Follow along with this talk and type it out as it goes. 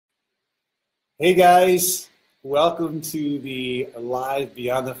Hey guys, welcome to the live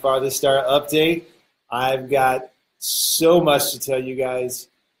Beyond the Farthest Star update. I've got so much to tell you guys,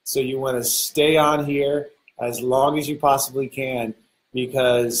 so you want to stay on here as long as you possibly can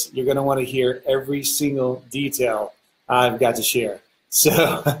because you're going to want to hear every single detail I've got to share.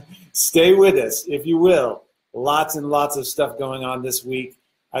 So stay with us, if you will. Lots and lots of stuff going on this week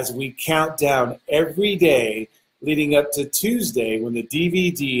as we count down every day leading up to Tuesday when the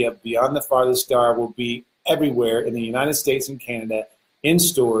DVD of Beyond the Farthest Star will be everywhere in the United States and Canada in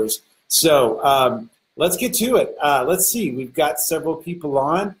stores. So let's get to it. Let's see. We've got several people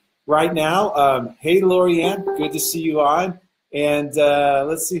on right now. Hey, Lorianne, good to see you on. And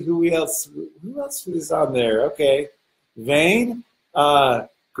let's see who else is on there. Okay. Vane,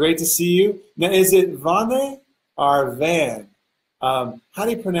 great to see you. Now, is it Vane or Van? How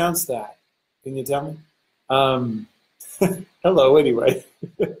do you pronounce that? Can you tell me? Hello, anyway.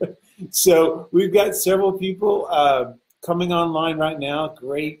 So we've got several people coming online right now.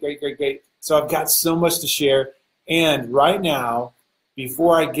 Great. So I've got so much to share. And right now,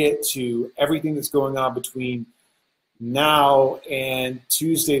 before I get to everything that's going on between now and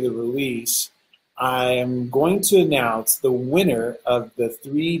Tuesday, the release, I am going to announce the winner of the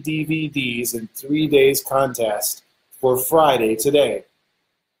 3 DVDs in 3 days contest for Friday today.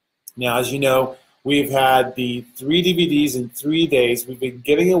 Now, as you know, we've had the 3 DVDs in 3 days. We've been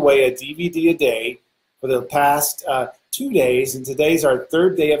giving away a DVD a day for the past 2 days, and today's our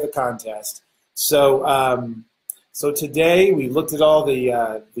 3rd day of the contest. So, so today we looked at all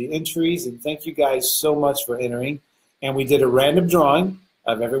the entries, and thank you guys so much for entering. And we did a random drawing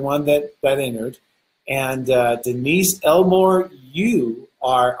of everyone that entered. And Denise Elmore, you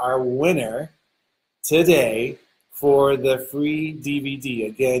are our winner today for the free DVD.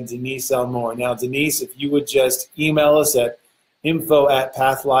 Again, Denise Elmore. Now, Denise, if you would just email us at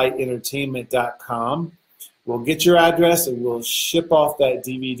info@pathlightentertainment.com. We'll get your address and we'll ship off that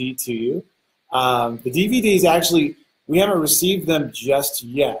DVD to you. The DVDs, actually, we haven't received them just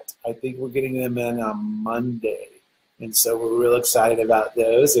yet. I think we're getting them in on Monday. And so we're real excited about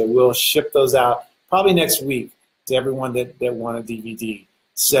those. And we'll ship those out probably next week to everyone that want a DVD.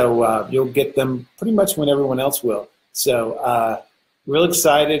 So you'll get them pretty much when everyone else will. So real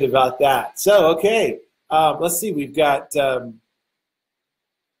excited about that. So, okay, let's see. We've got,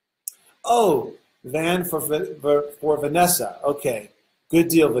 Van for Vanessa. Okay, good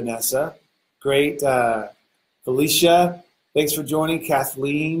deal, Vanessa. Great. Felicia, thanks for joining.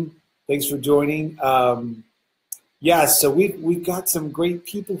 Kathleen, thanks for joining. Yeah, so we've got some great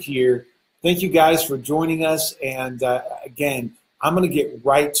people here. Thank you guys for joining us. And again, I'm going to get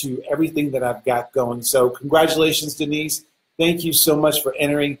right to everything that I've got going. So congratulations, Denise. Thank you so much for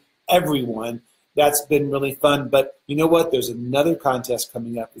entering, everyone. That's been really fun. But you know what? There's another contest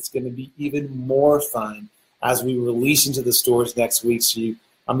coming up. It's going to be even more fun as we release into the stores next week. So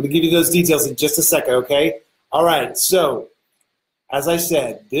I'm going to give you those details in just a second, okay? All right. So as I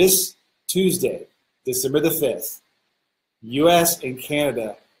said, this Tuesday, December the 5th, U.S. and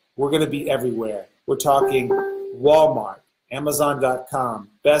Canada, we're going to be everywhere. We're talking Walmart, Amazon.com,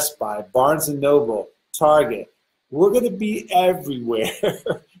 Best Buy, Barnes & Noble, Target. We're going to be everywhere,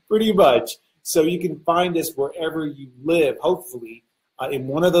 pretty much. So you can find us wherever you live, hopefully, in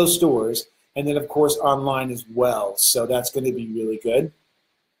one of those stores, and then, of course, online as well. So that's going to be really good.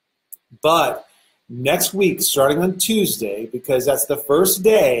 But next week, starting on Tuesday, because that's the first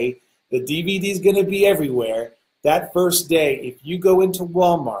day, the DVD is going to be everywhere. That first day, if you go into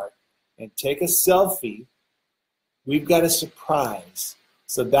Walmart and take a selfie, we've got a surprise.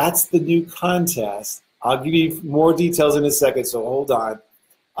 So that's the new contest. I'll give you more details in a second, so hold on.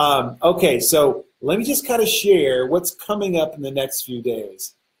 Okay, so let me just kind of share what's coming up in the next few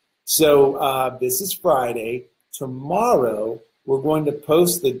days. So this is Friday. Tomorrow, we're going to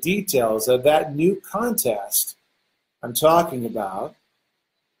post the details of that new contest I'm talking about.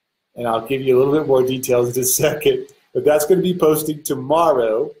 And I'll give you a little bit more details in a second. But that's going to be posting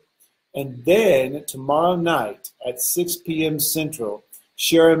tomorrow. And then tomorrow night at 6 p.m. Central,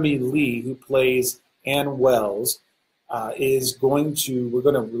 Cherami Lee, who plays Ann Wells, we're going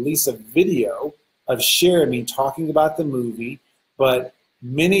to release a video of Cherami talking about the movie. But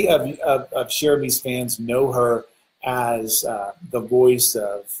many of Cherami's fans know her as the voice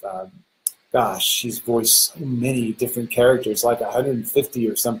of, she's voiced so many different characters, like 150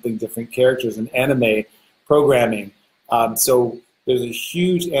 or something different characters in anime programming. So there's a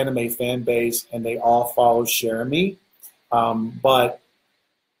huge anime fan base, and they all follow Cherami. But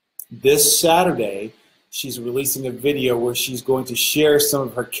this Saturday, she's releasing a video where she's going to share some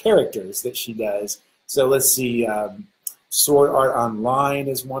of her characters that she does. So let's see, Sword Art Online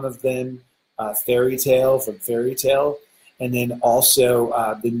is one of them. Fairy Tale from Fairy Tale, and then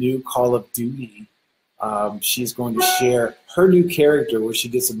also the new Call of Duty. She's going to share her new character where she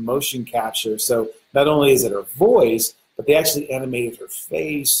did some motion capture. So not only is it her voice, but they actually animated her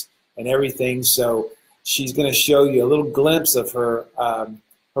face and everything. So she's going to show you a little glimpse of her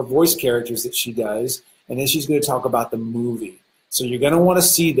her voice characters that she does, and then she's going to talk about the movie. So you're going to want to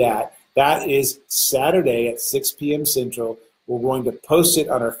see that. That is Saturday at 6 p.m. Central. We're going to post it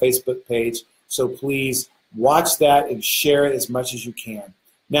on our Facebook page. So please watch that and share it as much as you can.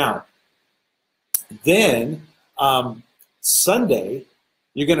 Now, then Sunday,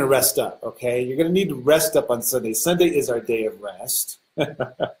 you're going to rest up, okay? You're going to need to rest up on Sunday. Sunday is our day of rest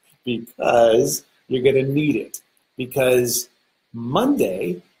because you're going to need it. Because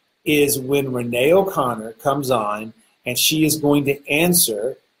Monday is when Renee O'Connor comes on, and she is going to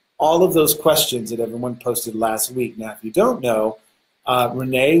answer all of those questions that everyone posted last week. Now, if you don't know,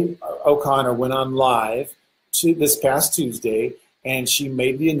 Renee O'Connor went on live this past Tuesday, and she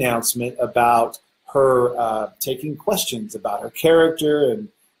made the announcement about her taking questions about her character and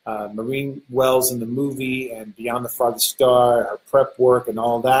Marine Wells in the movie and Beyond the Farthest Star, her prep work and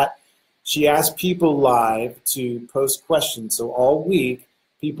all that. She asked people live to post questions. So all week,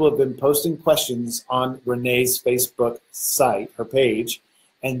 people have been posting questions on Renee's Facebook site, her page.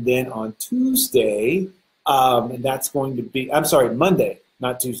 And then on Tuesday, and that's going to be, I'm sorry, Monday,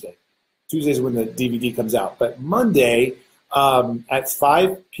 not Tuesday. Tuesday is when the DVD comes out. But Monday at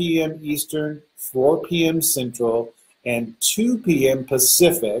 5 p.m. Eastern, 4 p.m. Central, and 2 p.m.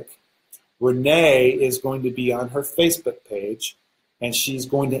 Pacific, Renee is going to be on her Facebook page, and she's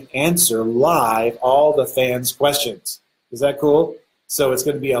going to answer live all the fans' questions. Is that cool? So it's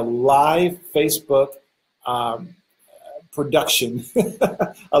going to be a live Facebook production,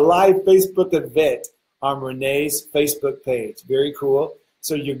 a live Facebook event on Renee's Facebook page. Very cool.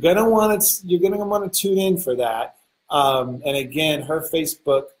 So you're gonna want to tune in for that. And again, her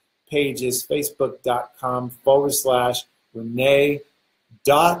Facebook page is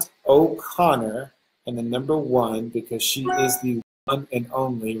facebook.com/Renee.O'Connor and the number 1, because she is the one and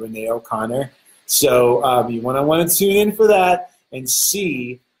only Renee O'Connor. So you want to tune in for that and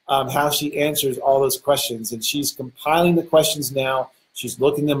see how she answers all those questions. And she's compiling the questions now. She's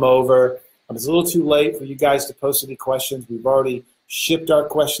looking them over. It's a little too late for you guys to post any questions. We've already shipped our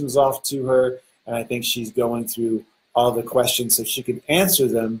questions off to her, and I think she's going through all the questions so she can answer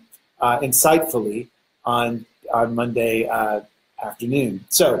them insightfully on Monday afternoon.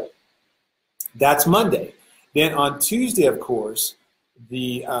 So that's Monday. Then on Tuesday, of course,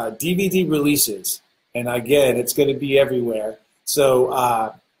 the DVD releases. And again, it's going to be everywhere. So,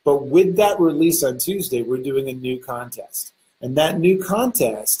 but with that release on Tuesday, we're doing a new contest. And that new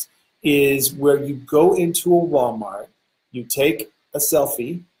contest is where you go into a Walmart, you take a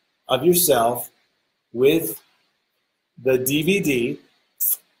selfie of yourself with the DVD,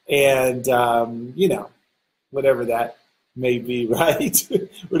 and, you know, whatever that may be, right?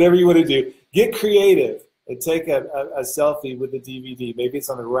 Whatever you want to do. Get creative and take a selfie with the DVD. Maybe it's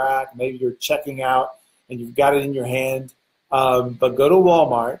on the rack. Maybe you're checking out and you've got it in your hand. But go to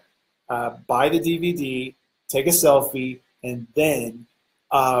Walmart, buy the DVD, take a selfie, and then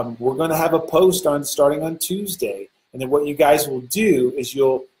we're going to have a post starting on Tuesday. And then what you guys will do is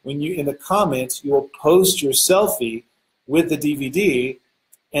in the comments, you will post your selfie with the DVD,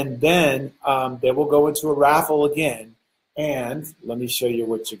 and then they will go into a raffle again. And let me show you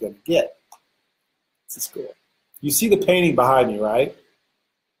what you're going to get. This is cool. You see the painting behind me, right?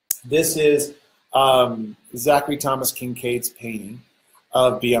 This is Zachary Thomas Kincaid's painting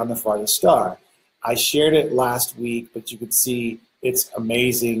of Beyond the Farthest Star. I shared it last week, but you can see it's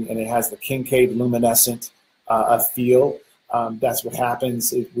amazing, and it has the Kincaid luminescent feel. That's what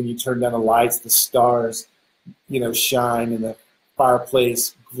happens when you turn down the lights. The stars, shine, and the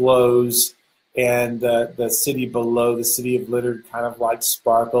fireplace glows, and the city below, the city of Litter, kind of like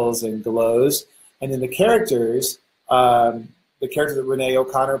sparkles and glows. And then the characters, the character that Renee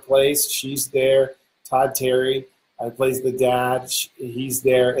O'Connor plays, she's there. Todd Terry plays the dad, he's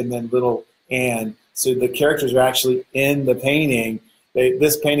there, and then little Anne. So the characters are actually in the painting.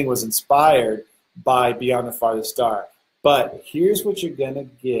 This painting was inspired by Beyond the Farthest Star. But here's what you're going to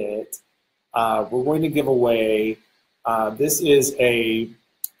get. We're going to give away, this is a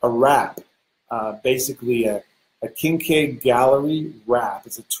wrap, basically a Kincaid Gallery wrap.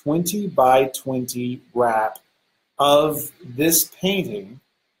 It's a 20 by 20 wrap of this painting.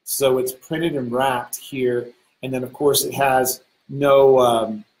 So it's printed and wrapped here. And then, of course, it has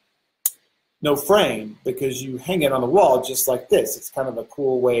no frame, because you hang it on the wall just like this. It's kind of a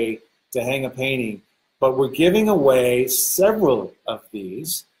cool way to hang a painting. But we're giving away several of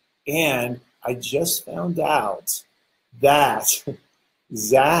these, and I just found out that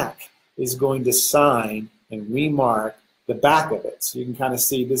Zach is going to sign and remark the back of it. So you can kind of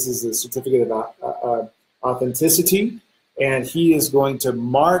see this is a certificate of authenticity, and he is going to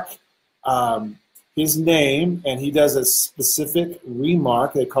mark his name, and he does a specific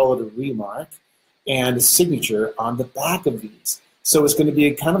remark, they call it a remark, and a signature on the back of these. So it's going to be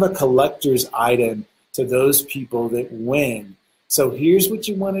a kind of a collector's item to those people that win. So here's what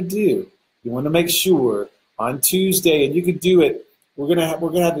you want to do. You want to make sure on Tuesday, and you can do it, we're gonna have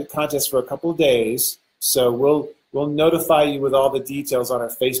the contest for a couple of days, so we'll notify you with all the details on our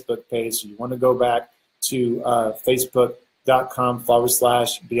Facebook page. So you want to go back to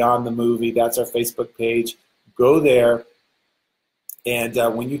facebook.com/Beyond the Movie. That's our Facebook page. Go there, and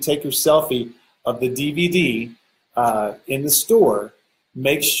when you take your selfie of the DVD in the store,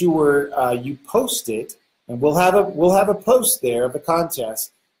 make sure you post it, and we'll have a post there of the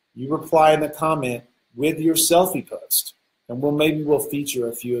contest. You reply in the comment with your selfie post, and maybe we'll feature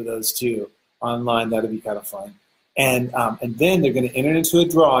a few of those too online. That'll be kind of fun. And then they're going to enter into a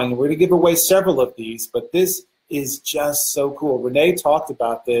drawing, and we're going to give away several of these, but this is just so cool. Renee talked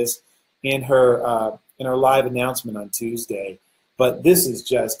about this in her live announcement on Tuesday, but this is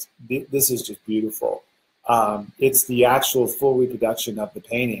just beautiful. It's the actual full reproduction of the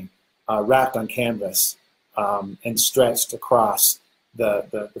painting, wrapped on canvas and stretched across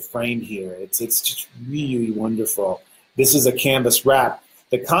the frame here. It's just really wonderful. This is a canvas wrap.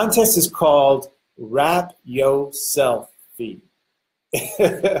 The contest is called Wrap Yo Selfie.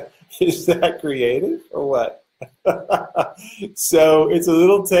 Is that creative or what? So it's a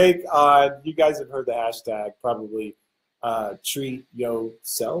little take on, you guys have heard the hashtag probably, treat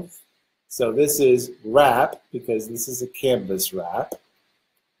yourself. So this is wrap, because this is a canvas wrap,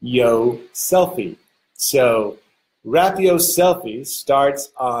 yo selfie. So Wrap Yo Selfie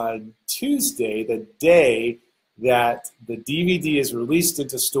starts on Tuesday, the day that the DVD is released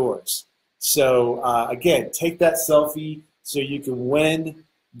into stores. So again, take that selfie so you can win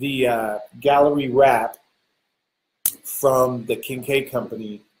the gallery wrap from the Kincaid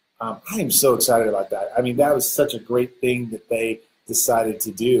Company. I am so excited about that. I mean, that was such a great thing that they decided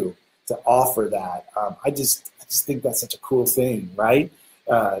to do, to offer that. I just think that's such a cool thing, right?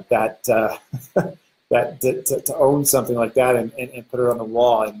 To own something like that and put it on the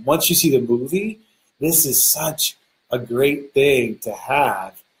wall. And once you see the movie, this is such a great thing to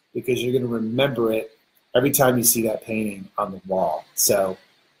have, because you're going to remember it every time you see that painting on the wall. So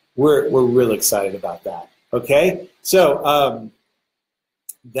we're really excited about that. Okay, so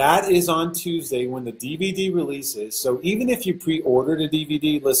that is on Tuesday when the DVD releases. So even if you pre-ordered a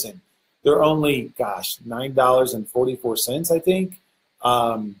DVD, listen, they're only, $9.44, I think.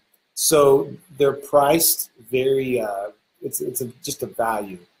 So they're priced very, it's just a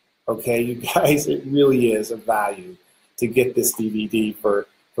value, okay, you guys, it really is a value to get this DVD for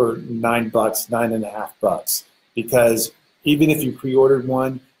 $9, $9.50, because even if you pre-ordered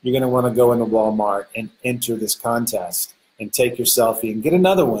one, you're going to want to go into Walmart and enter this contest and take your selfie and get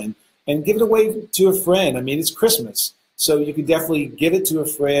another one and give it away to a friend. I mean, it's Christmas, so you can definitely give it to a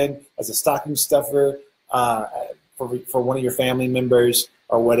friend as a stocking stuffer for one of your family members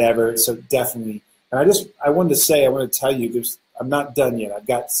or whatever. So definitely. And I want to tell you, I'm not done yet. I've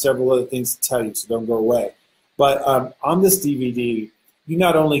got several other things to tell you, so don't go away. But on this DVD, you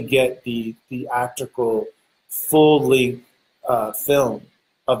not only get the theatrical full-length film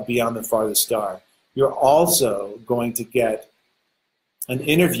of Beyond the Farthest Star, you're also going to get an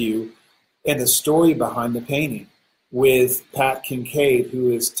interview and the story behind the painting with Pat Kincaid,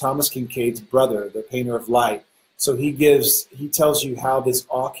 who is Thomas Kincaid's brother, the painter of light. So he tells you how this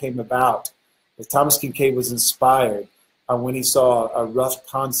all came about. Thomas Kincaid was inspired when he saw a rough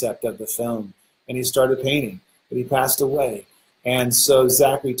concept of the film, and he started painting, but he passed away. And so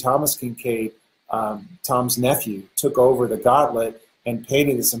Zachary Thomas Kincaid, Tom's nephew, took over the gauntlet and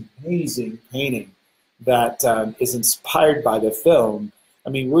painted this amazing painting that is inspired by the film. I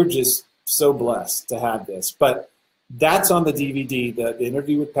mean, we're just so blessed to have this. But that's on the DVD. The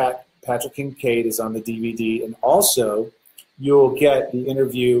interview with Patrick Kincaid is on the DVD. And also, you'll get the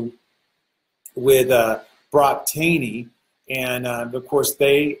interview with Brock Taney. And, of course,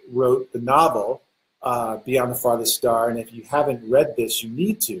 they wrote the novel, Beyond the Farthest Star. And if you haven't read this, you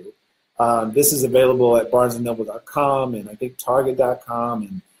need to. This is available at barnesandnoble.com and I think target.com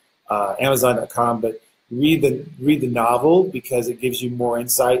and amazon.com. But read the novel, because it gives you more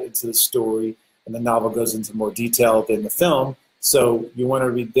insight into the story, and the novel goes into more detail than the film. So you want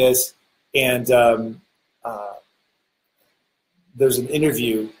to read this. And there's an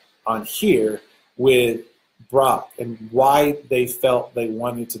interview on here with Brock and why they felt they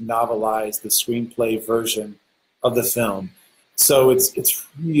wanted to novelize the screenplay version of the film. So it's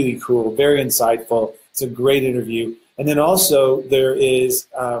really cool, very insightful. It's a great interview. And then also there is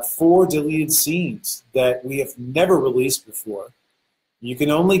 4 deleted scenes that we have never released before. You can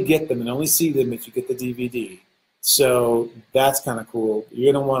only get them and only see them if you get the DVD. So that's kind of cool.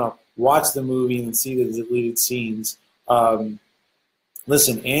 You're going to want to watch the movie and see the deleted scenes.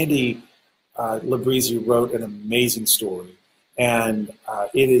 Listen, Andy Labrizzi wrote an amazing story, and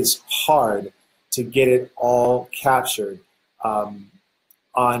it is hard to get it all captured on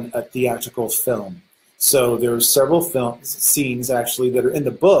a theatrical film. So there are several scenes actually that are in the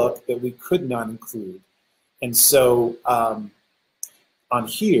book that we could not include. And so on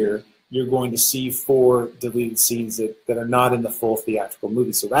here, you're going to see 4 deleted scenes that are not in the full theatrical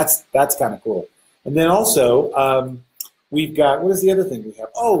movie. So that's kind of cool. And then also, we've got, what is the other thing we have?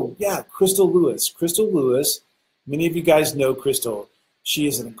 Oh, yeah, Crystal Lewis. Crystal Lewis, many of you guys know Crystal. She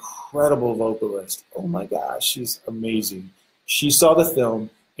is an incredible vocalist. Oh my gosh, she's amazing. She saw the film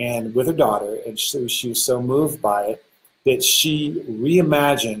and with her daughter, and she was so moved by it that she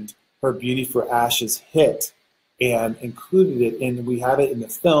reimagined her Beauty for Ashes hit and included it, and we have it in the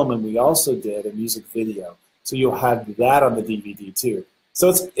film, and we also did a music video. So you'll have that on the DVD too.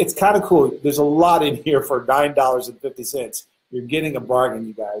 So it's kind of cool. There's a lot in here for $9.50. You're getting a bargain,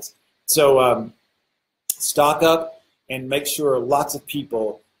 you guys. So stock up and make sure lots of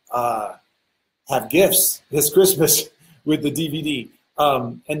people have gifts this Christmas with the DVD.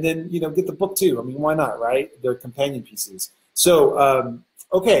 And then, you know, get the book too. I mean, why not, right? They're companion pieces. So,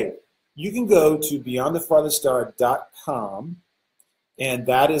 okay. You can go to beyondthefartheststar.com, and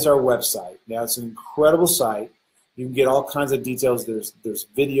that is our website. Now, it's an incredible site. You can get all kinds of details. There's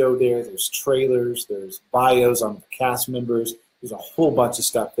video there. There's trailers. There's bios on the cast members. There's a whole bunch of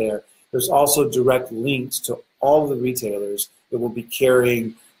stuff there. There's also direct links to all of the retailers that will be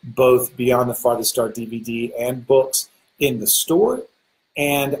carrying both Beyond the Farthest Star DVD and books in the store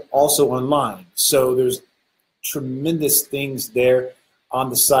and also online. So there's tremendous things there on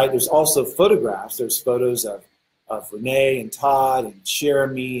the site. There's also photographs. There's photos of Renee and Todd and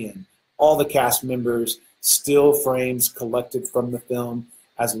Cherami and all the cast members, still frames collected from the film,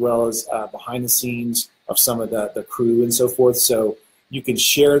 as well as behind the scenes of some of the crew and so forth. So you can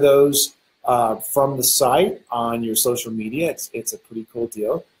share those from the site on your social media. It's a pretty cool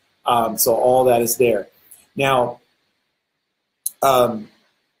deal. So all that is there. Now,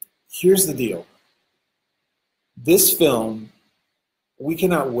 here's the deal. This film, we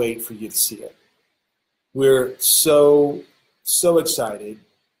cannot wait for you to see it. We're so excited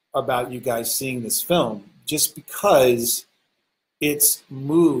about you guys seeing this film just because it's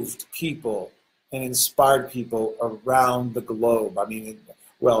moved people and inspired people around the globe. I mean,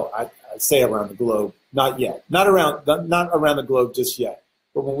 well, I say around the globe, not yet. Not around the globe just yet.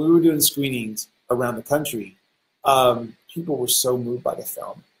 But when we were doing screenings around the country, people were so moved by the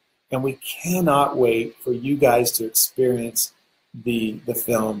film. And we cannot wait for you guys to experience the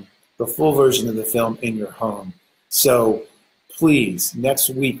film, the full version of the film in your home. So please, next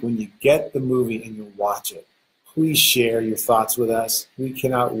week when you get the movie and you watch it, please share your thoughts with us. We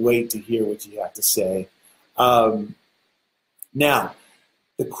cannot wait to hear what you have to say. Now,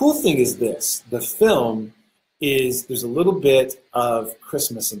 the cool thing is this. The film there's a little bit of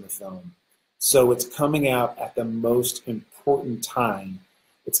Christmas in the film. So it's coming out at the most important time.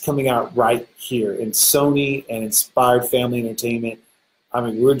 It's coming out right here. And Sony and Inspired Family Entertainment, I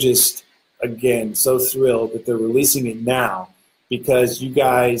mean, we're just, again, so thrilled that they're releasing it now because you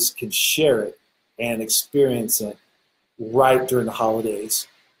guys can share it and experience it right during the holidays.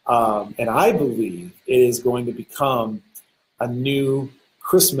 And I believe it is going to become a new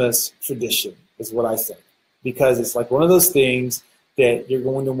Christmas tradition, is what I think. Because it's like one of those things that you're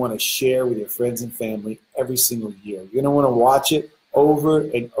going to want to share with your friends and family every single year. You're going to want to watch it over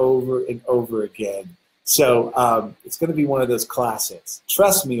and over and over again. So it's going to be one of those classics.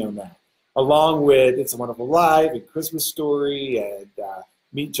 Trust me on that. Along with It's a Wonderful Life and Christmas Story and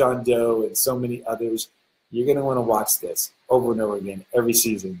Meet John Doe and so many others. You're going to want to watch this over and over again every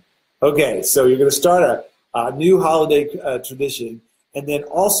season. Okay, so you're going to start a new holiday tradition. And then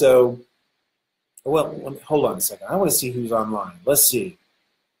also, well, hold on a second. I want to see who's online. Let's see.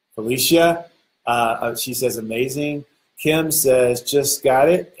 Felicia, she says amazing. Kim says just got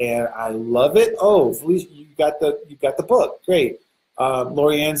it and I love it. Oh, Felicia, you got the book. Great.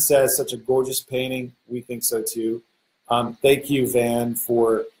 Lorianne says such a gorgeous painting. We think so too. Thank you, Van,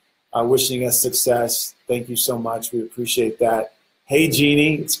 for wishing us success. Thank you so much. We appreciate that. Hey,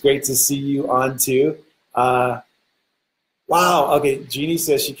 Jeannie, it's great to see you on too. Wow. Okay. Jeannie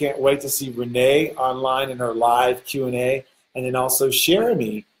says she can't wait to see Renee online in her live Q&A, and then also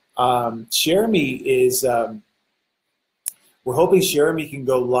Cherami. Cherami is. We're hoping Cherami can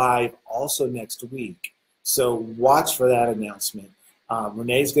go live also next week. So watch for that announcement.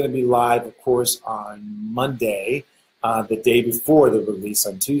 Renee's going to be live, of course, on Monday, the day before the release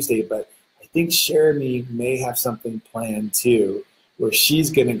on Tuesday. But I think Cherami may have something planned too, where she's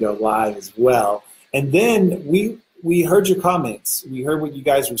going to go live as well. And then we heard your comments. We heard what you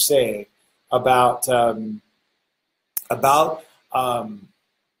guys were saying about a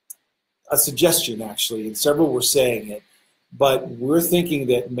suggestion, actually, and several were saying it. But we're thinking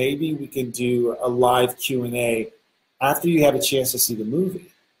that maybe we can do a live Q&A after you have a chance to see the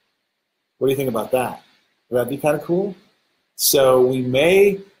movie. What do you think about that? Would that be kind of cool? So we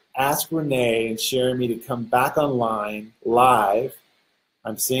may ask Renee and Cherami to come back online live.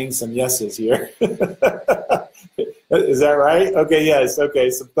 I'm seeing some yeses here. Is that right? Okay, yes. Okay,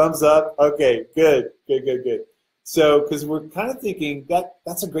 some thumbs up. Okay, good. So, because we're kind of thinking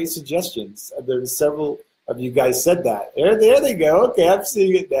that's a great suggestion. There's several of you guys said that. There they go. Okay, I'm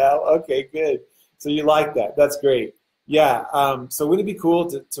seeing it now. Okay, good. So you like that. That's great. Yeah, so wouldn't it be cool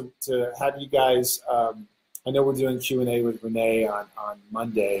to have you guys, I know we're doing Q&A with Renee on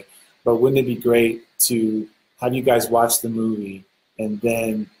Monday, but wouldn't it be great to have you guys watch the movie and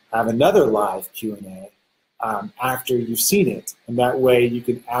then have another live Q&A after you've seen it? And that way you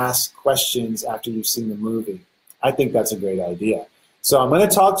can ask questions after you've seen the movie. I think that's a great idea. So I'm going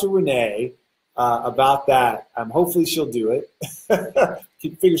to talk to Renee about that. Hopefully she'll do it.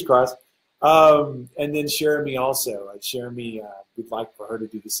 Keep your fingers crossed. And then Cherami also. Cherami would like for her to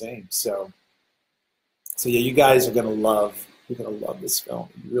do the same. So yeah, you guys are gonna love. You're gonna love this film.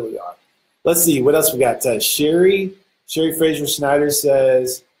 You really are. Let's see what else we got. Sherry Fraser Snyder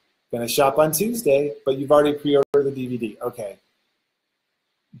says, "Gonna shop on Tuesday, but you've already pre-ordered the DVD." Okay,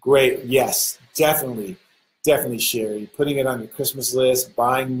 great. Yes, definitely, Sherry. Putting it on your Christmas list,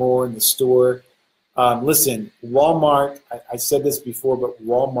 buying more in the store. Listen, Walmart. I said this before, but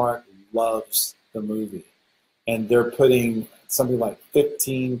Walmart loves the movie, and they're putting something like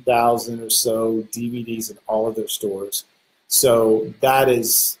 15,000 or so DVDs in all of their stores. So that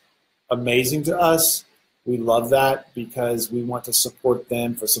is amazing to us. We love that because we want to support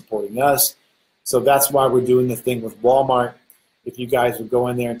them for supporting us. So that's why we're doing the thing with Walmart. If you guys would go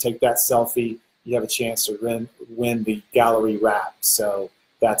in there and take that selfie, you have a chance to win the gallery wrap. So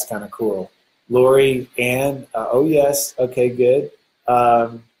that's kind of cool. Lori, Ann, oh yes, okay, good.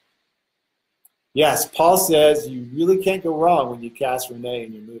 Yes, Paul says you really can't go wrong when you cast Renee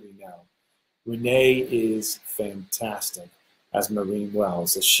in your movie now. Renee is fantastic as Maureen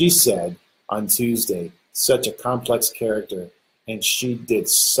Wells. As she said on Tuesday, such a complex character, and she did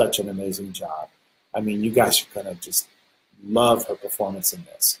such an amazing job. I mean, you guys are going to just love her performance in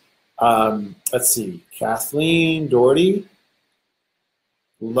this. Let's see, Kathleen Doherty.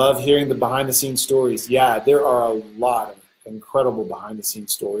 Love hearing the behind-the-scenes stories. Yeah, there are a lot of incredible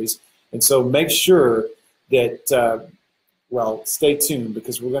behind-the-scenes stories. And so make sure that, well, stay tuned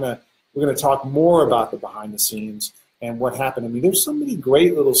because we're gonna talk more about the behind the scenes and what happened. I mean, there's so many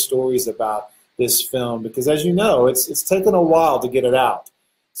great little stories about this film because, as you know, it's taken a while to get it out.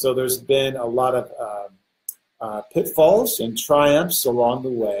 So there's been a lot of pitfalls and triumphs along the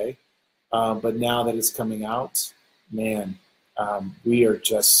way. But now that it's coming out, man, we are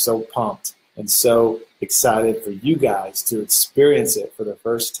just so pumped and so excited for you guys to experience it for the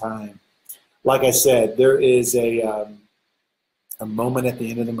first time. Like I said, there is a moment at the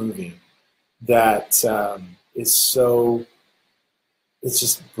end of the movie that is so, it's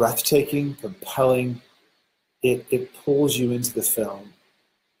just breathtaking, compelling. It pulls you into the film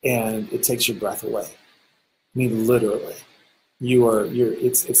and it takes your breath away. I mean, literally.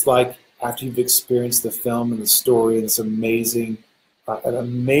 It's like after you've experienced the film and the story and this amazing, an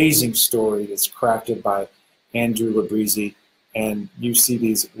amazing story that's crafted by Andrew Labrizi, and you see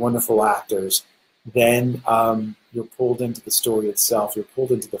these wonderful actors, then you're pulled into the story itself. You're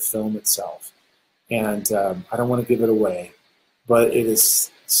pulled into the film itself. And I don't want to give it away, but it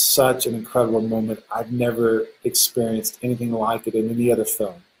is such an incredible moment. I've never experienced anything like it in any other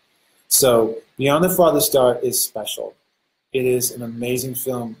film. So Beyond the Farthest Star is special. It is an amazing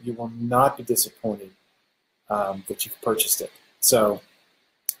film. You will not be disappointed that you've purchased it. So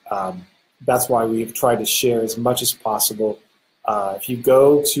that's why we've tried to share as much as possible. If you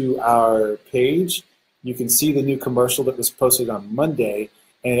go to our page, you can see the new commercial that was posted on Monday,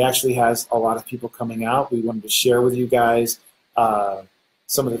 and it actually has a lot of people coming out. We wanted to share with you guys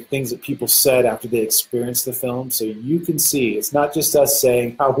some of the things that people said after they experienced the film, so you can see it's not just us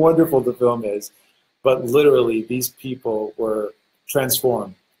saying how wonderful the film is, but literally these people were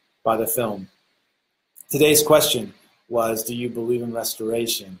transformed by the film. Today's question was, do you believe in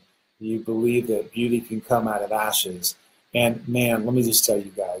restoration? Do you believe that beauty can come out of ashes? And man, let me just tell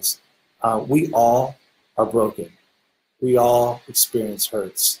you guys, we all are broken. We all experience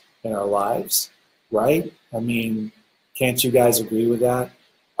hurts in our lives, right? I mean, can't you guys agree with that?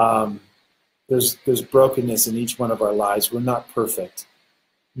 There's brokenness in each one of our lives. We're not perfect.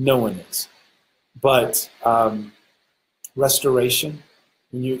 No one is. But restoration,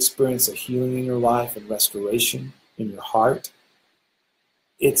 when you experience a healing in your life and restoration in your heart,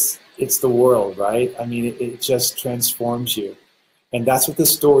 it's the world, right? I mean, it just transforms you. And that's what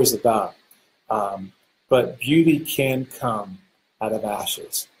this story is about. But beauty can come out of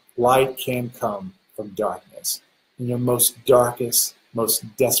ashes. Light can come from darkness. In your most darkest, most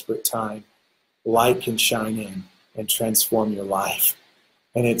desperate time, light can shine in and transform your life.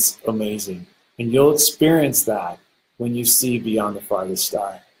 And it's amazing. And you'll experience that when you see Beyond the Farthest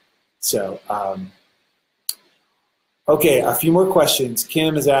Star. So, okay, a few more questions.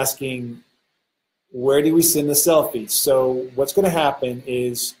 Kim is asking, where do we send the selfies? So what's going to happen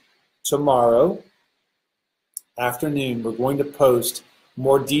is tomorrow afternoon, we're going to post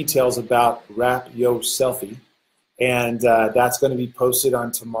more details about Wrap Yo Selfie. And that's going to be posted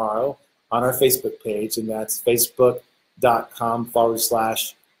on tomorrow on our Facebook page. And that's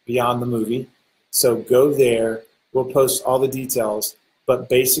facebook.com/Beyond the Movie. So go there. We'll post all the details. But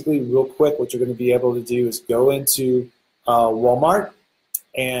basically, real quick, what you're going to be able to do is go into Walmart,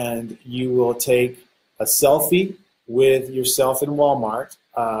 and you will take a selfie with yourself in Walmart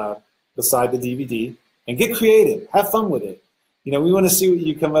beside the DVD, and get creative. Have fun with it. You know, we want to see what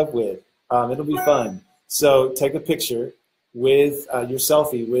you come up with. It'll be fun. So take a picture with your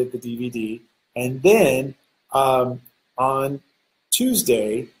selfie with the DVD, and then on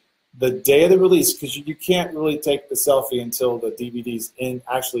Tuesday, the day of the release, because you can't really take the selfie until the DVD's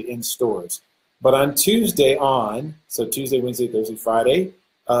actually in stores. But on Tuesday so Tuesday, Wednesday, Thursday, Friday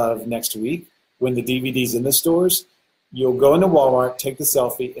of next week, when the DVD's in the stores, you'll go into Walmart, take the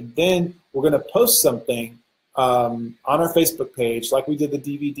selfie, and then we're going to post something on our Facebook page, like we did the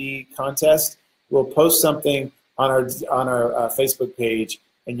DVD contest. We'll post something on our Facebook page,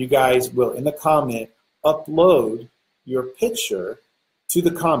 and you guys will, in the comment, upload your picture to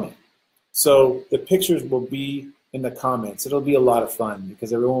the comment. So the pictures will be in the comments. It'll be a lot of fun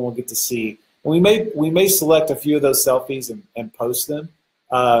because everyone will get to see. And we may select a few of those selfies and post them.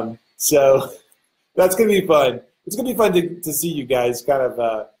 So that's going to be fun. It's going to be fun to see you guys kind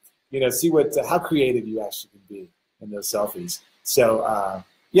of, see how creative you actually can be in those selfies. So,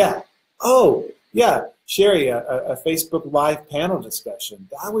 yeah. Oh, yeah. Sherry, a Facebook Live panel discussion.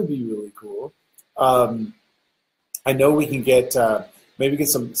 That would be really cool. I know we can get maybe get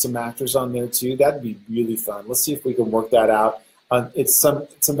some actors on there too. That'd be really fun. Let's see if we can work that out.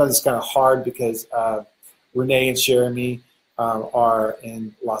 Sometimes it's kind of hard because Renee and Cherami are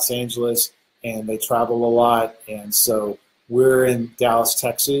in Los Angeles and they travel a lot, and so we're in Dallas,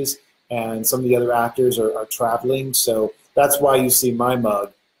 Texas, and some of the other actors are traveling. So that's why you see my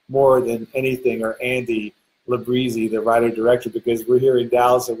mug more than anything, or Andy Labrizzi, the writer-director, because we're here in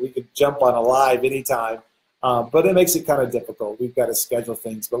Dallas and we could jump on a live anytime. But it makes it kind of difficult. We've got to schedule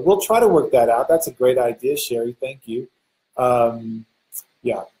things, but we'll try to work that out. That's a great idea, Sherry. Thank you.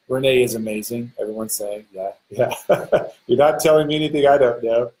 Yeah, Renee is amazing. Everyone's saying, yeah. You're not telling me anything I don't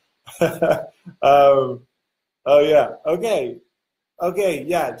know. Oh, yeah. Okay,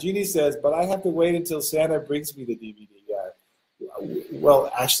 yeah. Jeannie says, but I have to wait until Santa brings me the DVD. Yeah.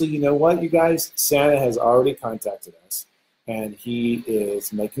 Well, actually, you know what, you guys? Santa has already contacted us, and he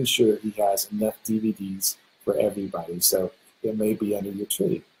is making sure he has enough DVDs for everybody. So it may be under your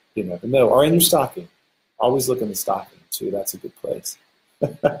tree. You never know. Or in your stocking. Always look in the stocking, too. That's a good place.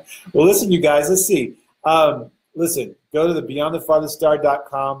 Well, listen, you guys. Let's see. Listen, go to the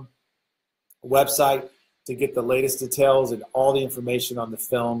BeyondTheFarthestStar.com website to get the latest details and all the information on the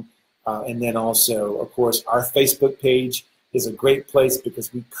film. And then also, of course, our Facebook page is a great place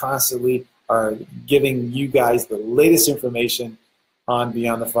because we constantly are giving you guys the latest information on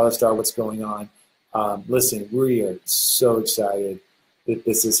Beyond the Farthest Star, what's going on. Listen, we are so excited that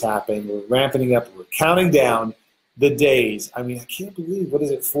this is happening. We're ramping up. We're counting down the days. I mean, I can't believe,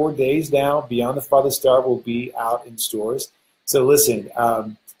 4 days now? Beyond the Farthest Star will be out in stores. So listen,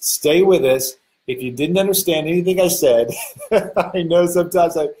 stay with us. If you didn't understand anything I said, I know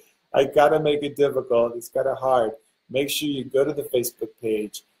sometimes I got to make it difficult. It's kind of hard. Make sure you go to the Facebook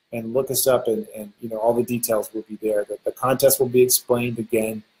page and look us up, and all the details will be there. The contest will be explained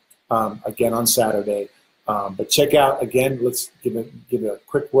again on Saturday. But check out, again, let's give it a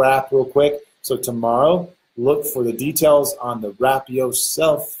quick wrap real quick. So tomorrow, look for the details on the Wrap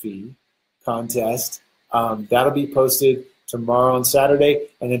Yourself Fee contest. That'll be posted tomorrow and Saturday,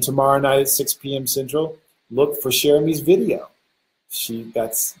 and then tomorrow night at 6 p.m. Central, look for Cherami's video. You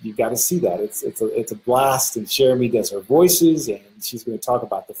got to see that. It's a blast, and Cherami does her voices, and she's going to talk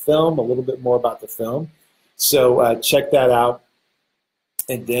about the film, a little bit more about the film. So check that out.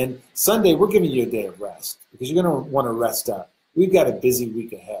 And then Sunday, we're giving you a day of rest because you're going to want to rest up. We've got a busy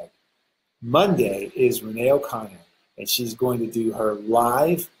week ahead. Monday is Renee O'Connor, and she's going to do her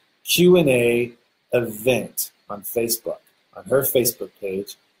live Q&A event on Facebook, on her Facebook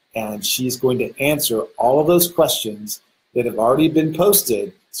page, and she's going to answer all of those questions that have already been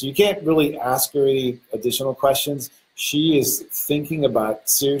posted. So you can't really ask her any additional questions. She is thinking about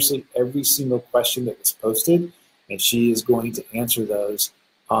seriously every single question that was posted, and she is going to answer those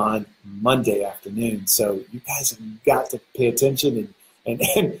on Monday afternoon. So you guys have got to pay attention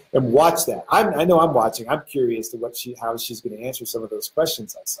and watch that. I know I'm watching. I'm curious to how she's going to answer some of those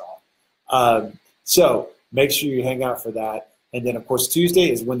questions I saw. So make sure you hang out for that. And then, of course,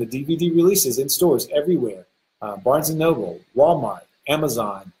 Tuesday is when the DVD releases in stores everywhere. Barnes & Noble, Walmart,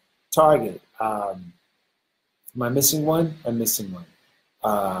 Amazon, Target. Am I missing one? I'm missing one.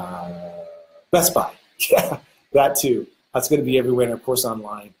 Best Buy. Yeah, that too. That's going to be everywhere and, of course,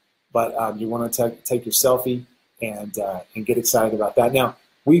 online. But you want to take your selfie and get excited about that. Now,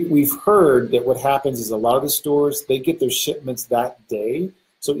 we've heard that what happens is a lot of the stores, they get their shipments that day.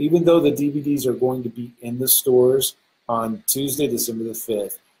 So even though the DVDs are going to be in the stores on Tuesday, December the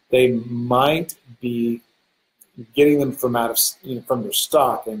 5th, they might be getting them from from their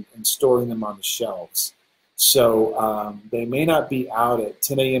stock and storing them on the shelves. So they may not be out at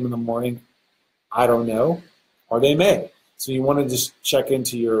 10 a.m. in the morning. I don't know, or they may. So you want to just check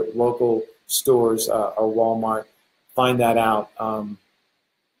into your local stores or Walmart, find that out.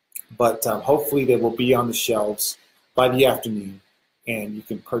 But hopefully they will be on the shelves by the afternoon, and you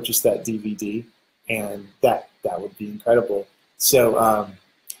can purchase that DVD, and that would be incredible. So.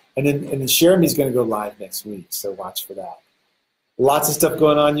 And then Cherami's going to go live next week, so watch for that. Lots of stuff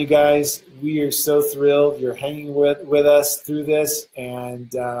going on, you guys. We are so thrilled you're hanging with us through this.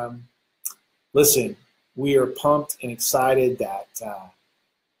 And listen, we are pumped and excited that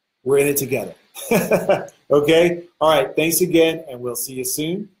we're in it together. Okay? All right, thanks again, and we'll see you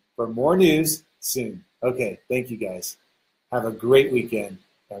soon for more news soon. Okay, thank you, guys. Have a great weekend,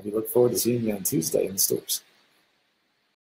 and we look forward to seeing you on Tuesday in the stores.